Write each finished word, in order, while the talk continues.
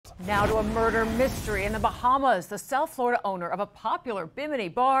Now to a murder mystery in the Bahamas. The South Florida owner of a popular Bimini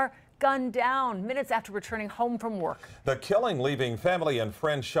bar gunned down minutes after returning home from work. The killing leaving family and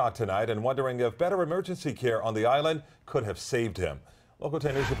friends shocked tonight and wondering if better emergency care on the island could have saved him. Local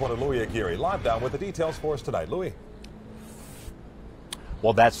 10 News reporter Louis Aguirre live down with the details for us tonight. Louis.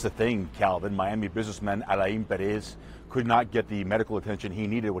 Well, that's the thing, Calvin. Miami businessman Alain Perez could not get the medical attention he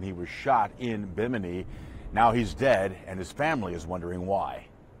needed when he was shot in Bimini. Now he's dead, and his family is wondering why.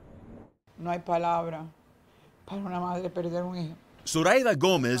 No hay palabra para una madre perder un hijo. Zoraida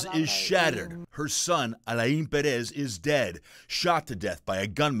Gomez is shattered. Her son, Alain Perez, is dead, shot to death by a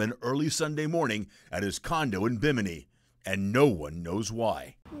gunman early Sunday morning at his condo in Bimini. And no one knows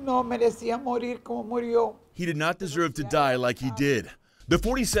why. No merecía morir como murió. He did not deserve to die like he did. The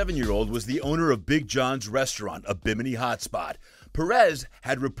 47-year-old was the owner of Big John's restaurant, a Bimini hotspot. Perez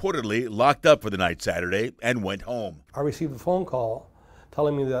had reportedly locked up for the night Saturday and went home. I received a phone call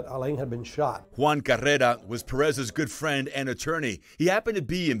telling me that Alain had been shot. Juan Carrera was Perez's good friend and attorney. He happened to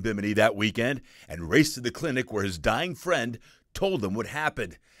be in Bimini that weekend and raced to the clinic where his dying friend told him what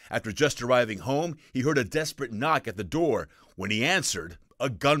happened. After just arriving home, he heard a desperate knock at the door. When he answered, a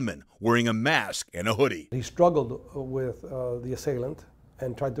gunman wearing a mask and a hoodie. He struggled with the assailant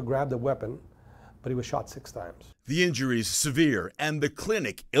and tried to grab the weapon, but he was shot 6 times. The injuries severe and the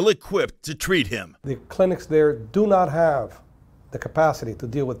clinic ill-equipped to treat him. The clinics there do not have the capacity to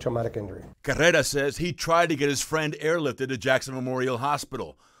deal with traumatic injury. Carrera says he tried to get his friend airlifted to Jackson Memorial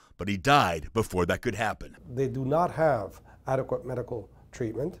Hospital, but he died before that could happen. They do not have adequate medical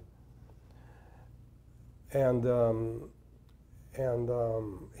treatment, and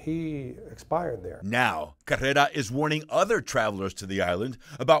he expired there. Now, Carrera is warning other travelers to the island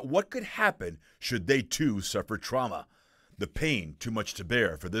about what could happen should they too suffer trauma. The pain too much to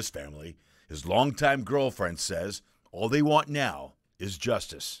bear for this family. His longtime girlfriend says all they want now is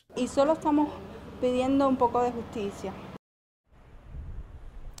justice. Y solo estamos pidiendo un poco de justicia.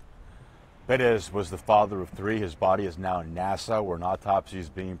 Perez was the father of 3. His body is now in NASA, where an autopsy is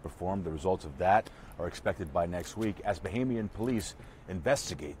being performed. The results of that are expected by next week as Bahamian police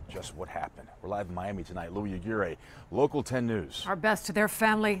investigate just what happened. We're live in Miami tonight. Louis Aguirre, Local 10 News. Our best to their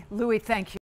family. Louis, thank you.